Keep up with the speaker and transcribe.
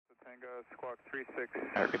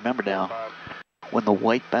All right, remember now, when the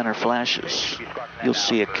white banner flashes, you'll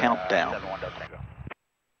see a countdown.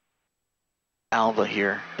 Alva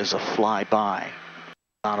here is a flyby,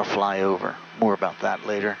 not a flyover. More about that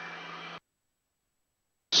later.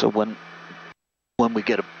 So when we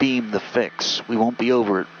get a beam to fix, we won't be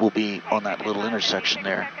over it. We'll be on that little intersection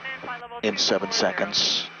there in 7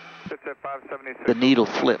 seconds. The needle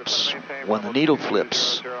flips. When the needle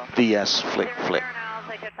flips, VS flick flick.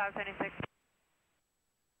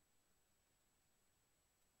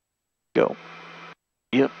 Go.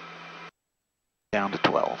 Yep. Down to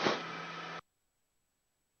 12.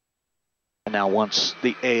 And now once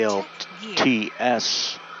the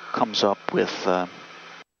ALTS comes up with a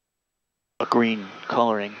green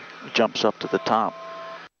coloring, jumps up to the top,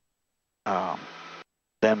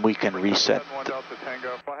 then we can reset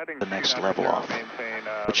the next level off,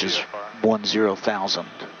 which is 10,000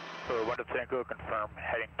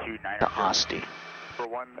 to Asti. For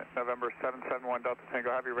 1 November 771 Delta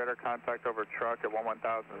Tango, have your radar contact over truck at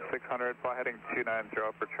 11,600, fly heading 290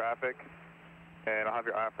 for traffic, and I'll have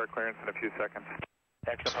your IFR clearance in a few seconds.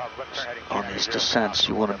 On these descents,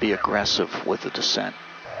 you want to be aggressive with the descent.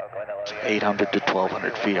 800 to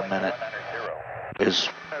 1,200 feet a minute is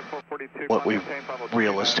what we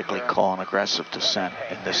realistically call an aggressive descent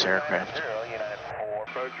in this aircraft.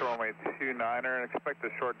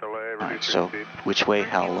 Alright, so which way,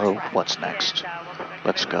 how low, what's next?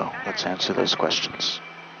 Let's go. Let's answer those questions.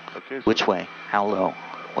 Okay, so which way, how low,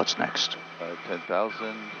 what's next?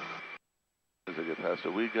 10,000. As I get past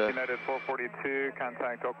Owega. United 442,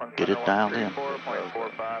 contact Oakland. Get it dialed in.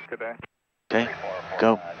 4.45 today. Okay,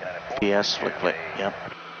 go. VS, flick, flick, yep.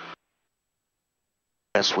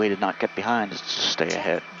 Best way to not get behind is to stay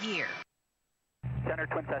ahead. Center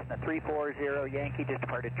Twin Cessna 340 Yankee, just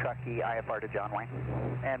departed Truckee, IFR to John Wayne.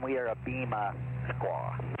 And we are a beam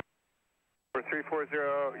squaw. For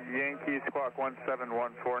 340 Yankee, squawk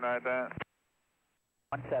 17149 that.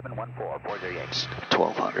 1714, Yankee.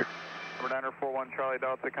 1,200. Number 941 Charlie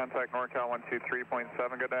Delta, contact NorCal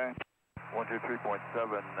 123.7, good day. 123.7,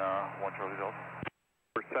 1 Charlie Delta.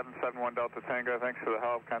 For 771 Delta Tango, thanks for the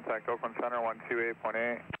help. Contact Oakland Center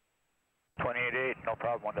 128.8. 28.8, no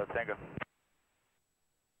problem, 1 Delta Tango.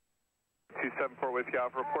 274 Whiskey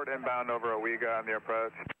Alpha, report inbound over Owega on the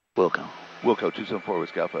approach. Wilco. Wilco, 274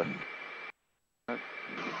 Whiskey Alpha.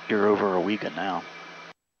 You're over Owega now.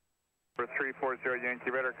 For 340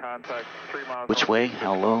 Yankee, radar contact 3 miles. Which way,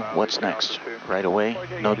 how low, what's next? Right away,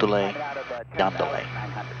 no delay, down delay.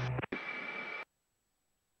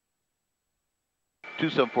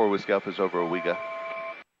 274 Whiskey Alpha is over Owega.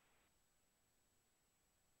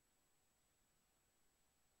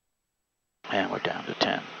 And we're down to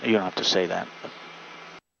 10. You don't have to say that.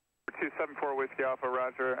 274 Whiskey Alpha,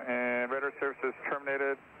 roger. And radar services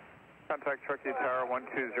terminated. Contact Truckee Tower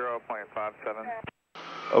 120.57.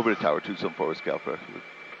 Over to Tower 274 Whiskey Alpha.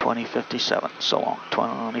 2057, so long.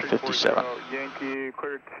 2057. Yankee,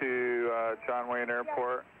 cleared to John Wayne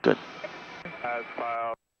Airport. Good. As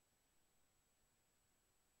filed.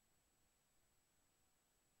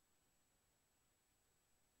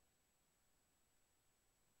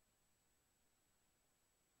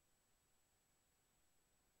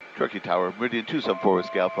 Truckee Tower, Meridian 274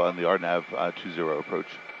 Whiskey Alpha on the RNAV 20 approach.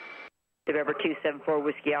 November 274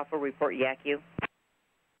 Whiskey Alpha, report YACU.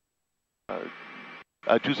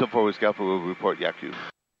 274 Whiskey Alpha will report YACU.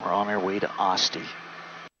 We're on our way to Asti.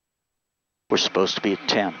 We're supposed to be at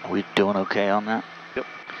 10. Are we doing okay on that? Yep.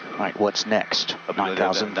 All right, what's next?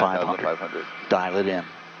 9,500. Dial it in.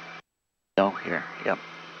 No, here, yep.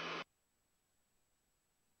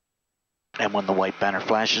 And when the white banner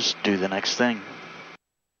flashes, do the next thing.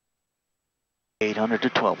 800 to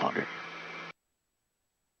 1,200.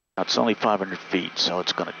 Now it's only 500 feet, so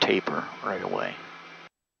it's going to taper right away.